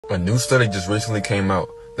A new study just recently came out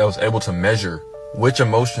that was able to measure which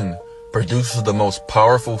emotion produces the most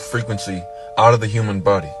powerful frequency out of the human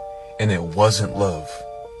body, and it wasn't love.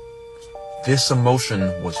 This emotion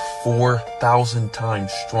was 4,000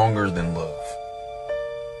 times stronger than love.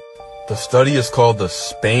 The study is called the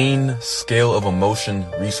Spain Scale of Emotion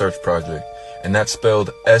Research Project, and that's spelled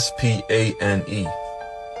SPANE.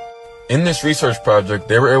 In this research project,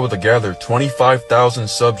 they were able to gather 25,000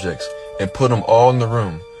 subjects and put them all in the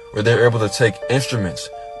room, where they were able to take instruments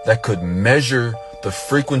that could measure the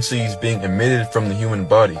frequencies being emitted from the human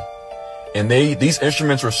body. And these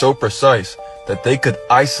instruments were so precise that they could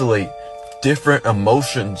isolate different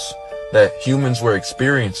emotions that humans were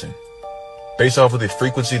experiencing based off of the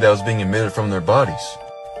frequency that was being emitted from their bodies.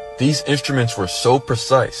 These instruments were so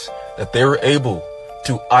precise that they were able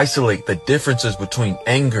to isolate the differences between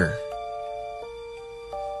anger,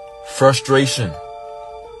 frustration,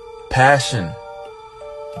 passion,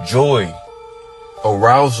 joy,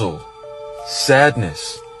 arousal,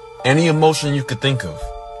 sadness, any emotion you could think of.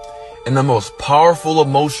 And the most powerful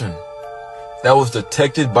emotion that was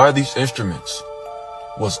detected by these instruments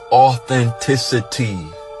was authenticity.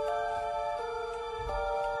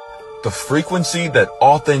 The frequency that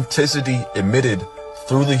authenticity emitted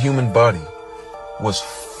through the human body was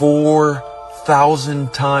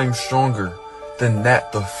 4,000 times stronger than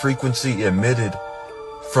the frequency emitted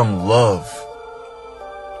from love.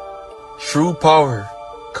 True power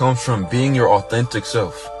comes from being your authentic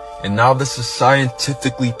self, and now this is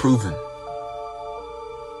scientifically proven.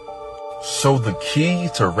 So the key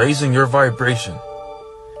to raising your vibration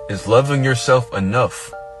is loving yourself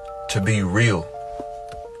enough to be real,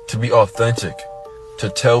 to be authentic, to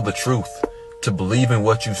tell the truth, to believe in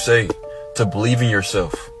what you say, to believe in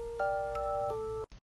yourself.